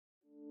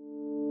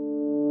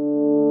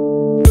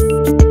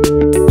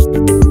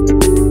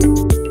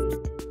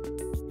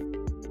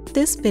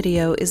This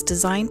video is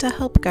designed to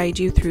help guide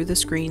you through the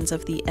screens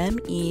of the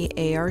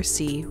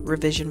MEARC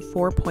revision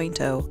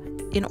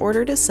 4.0 in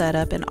order to set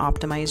up and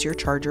optimize your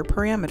charger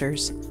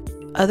parameters.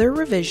 Other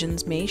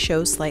revisions may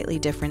show slightly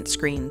different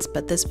screens,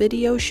 but this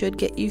video should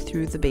get you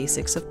through the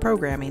basics of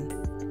programming.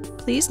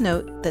 Please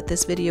note that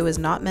this video is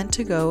not meant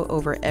to go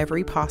over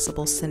every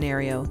possible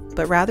scenario,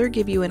 but rather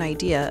give you an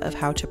idea of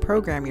how to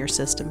program your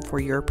system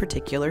for your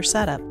particular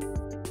setup.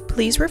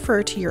 Please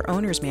refer to your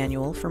owner's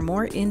manual for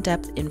more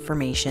in-depth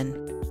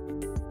information.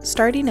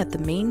 Starting at the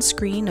main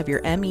screen of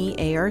your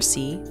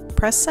MEARC,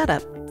 press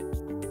Setup.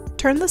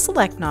 Turn the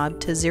Select knob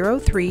to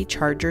 03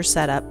 Charger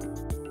Setup.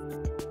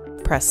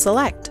 Press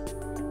Select.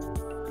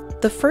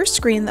 The first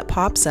screen that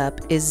pops up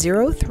is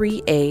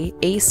 03A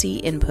AC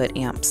input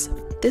amps.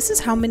 This is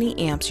how many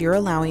amps you're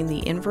allowing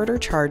the inverter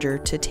charger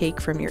to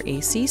take from your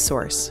AC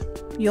source.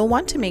 You'll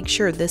want to make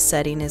sure this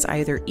setting is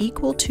either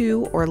equal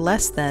to or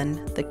less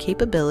than the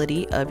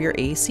capability of your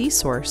AC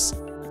source.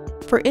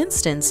 For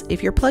instance,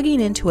 if you're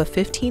plugging into a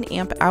 15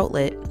 amp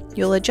outlet,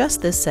 you'll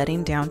adjust this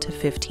setting down to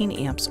 15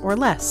 amps or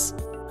less.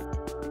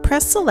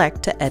 Press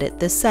Select to edit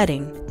this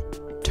setting.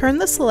 Turn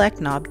the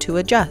Select knob to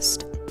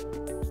adjust.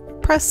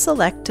 Press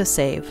Select to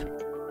save.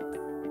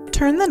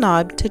 Turn the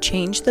knob to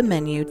change the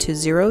menu to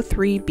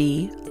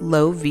 03B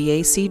Low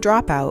VAC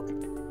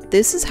Dropout.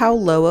 This is how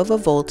low of a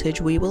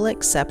voltage we will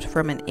accept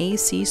from an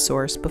AC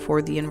source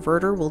before the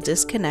inverter will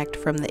disconnect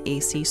from the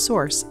AC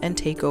source and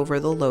take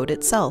over the load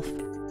itself.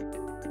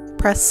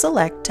 Press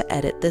Select to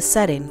edit this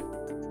setting.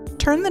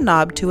 Turn the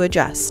knob to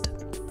adjust.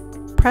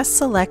 Press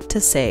Select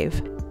to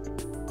save.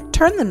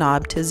 Turn the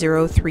knob to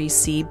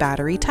 03C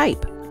Battery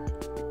Type.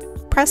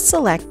 Press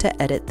Select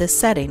to edit this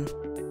setting.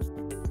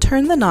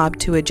 Turn the knob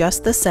to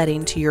adjust the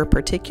setting to your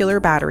particular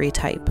battery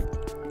type.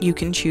 You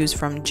can choose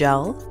from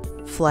gel,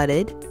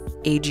 flooded,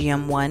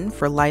 AGM1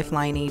 for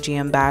Lifeline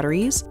AGM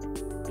batteries,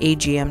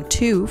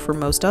 AGM2 for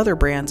most other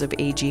brands of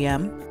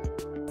AGM,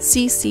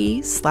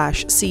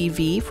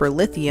 CC/CV for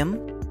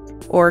lithium,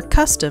 or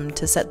custom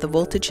to set the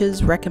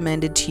voltages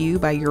recommended to you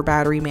by your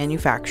battery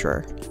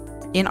manufacturer.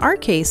 In our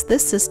case,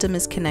 this system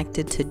is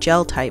connected to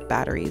gel type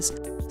batteries,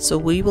 so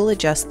we will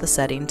adjust the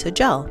setting to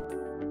gel.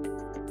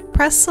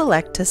 Press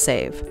Select to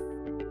save.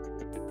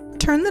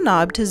 Turn the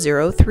knob to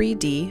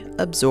 03D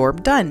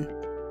Absorb Done.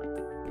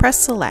 Press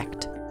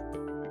Select.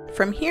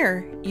 From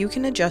here, you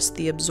can adjust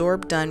the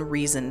Absorb Done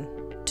reason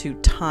to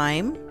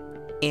time,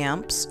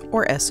 amps,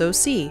 or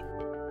SOC.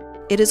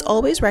 It is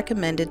always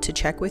recommended to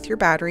check with your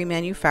battery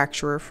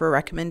manufacturer for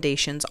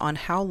recommendations on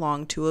how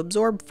long to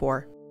absorb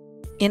for.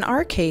 In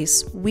our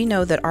case, we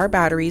know that our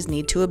batteries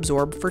need to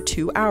absorb for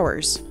 2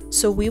 hours,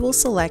 so we will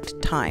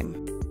select time.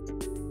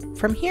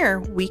 From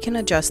here, we can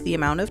adjust the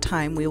amount of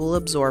time we will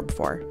absorb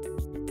for.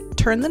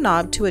 Turn the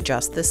knob to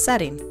adjust this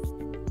setting.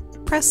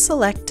 Press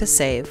Select to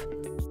save.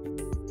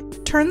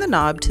 Turn the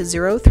knob to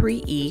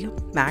 03E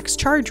Max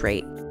Charge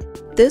Rate.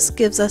 This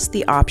gives us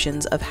the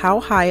options of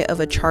how high of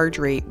a charge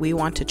rate we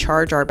want to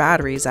charge our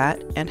batteries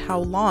at and how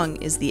long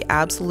is the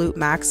absolute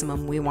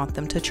maximum we want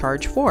them to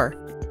charge for.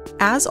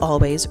 As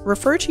always,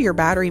 refer to your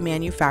battery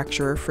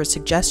manufacturer for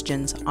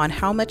suggestions on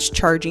how much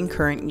charging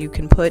current you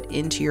can put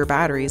into your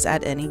batteries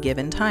at any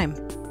given time.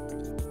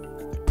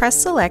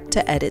 Press Select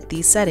to edit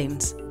these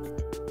settings.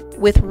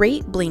 With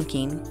rate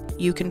blinking,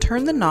 you can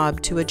turn the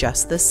knob to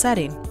adjust this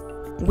setting.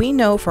 We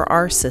know for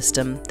our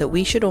system that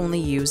we should only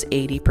use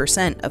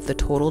 80% of the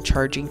total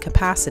charging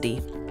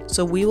capacity,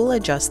 so we will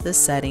adjust this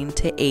setting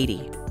to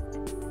 80.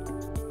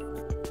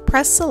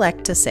 Press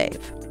Select to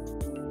save.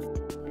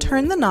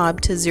 Turn the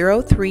knob to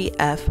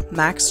 03F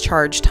Max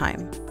Charge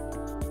Time.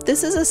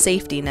 This is a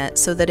safety net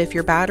so that if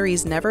your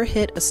batteries never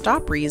hit a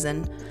stop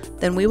reason,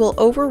 then we will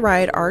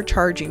override our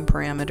charging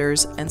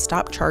parameters and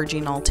stop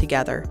charging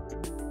altogether.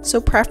 So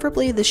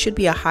preferably this should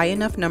be a high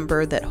enough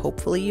number that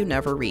hopefully you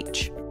never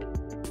reach.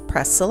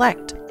 Press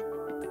Select.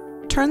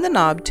 Turn the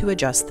knob to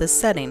adjust this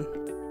setting.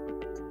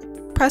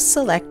 Press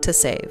Select to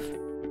save.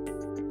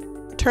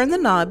 Turn the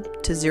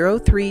knob to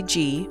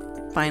 03G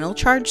Final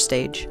Charge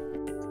Stage.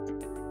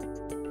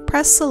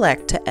 Press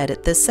Select to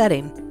edit this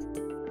setting.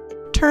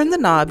 Turn the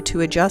knob to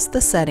adjust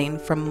the setting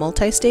from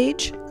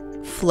multi-stage,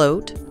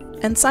 float,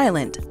 and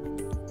silent.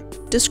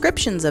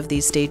 Descriptions of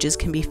these stages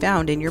can be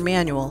found in your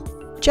manual.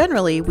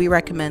 Generally, we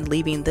recommend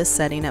leaving this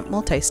setting at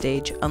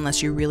multi-stage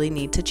unless you really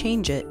need to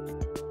change it.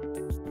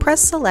 Press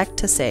Select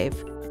to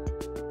save.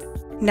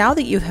 Now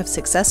that you have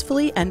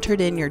successfully entered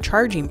in your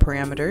charging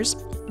parameters,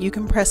 you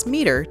can press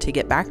Meter to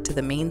get back to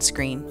the main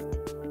screen.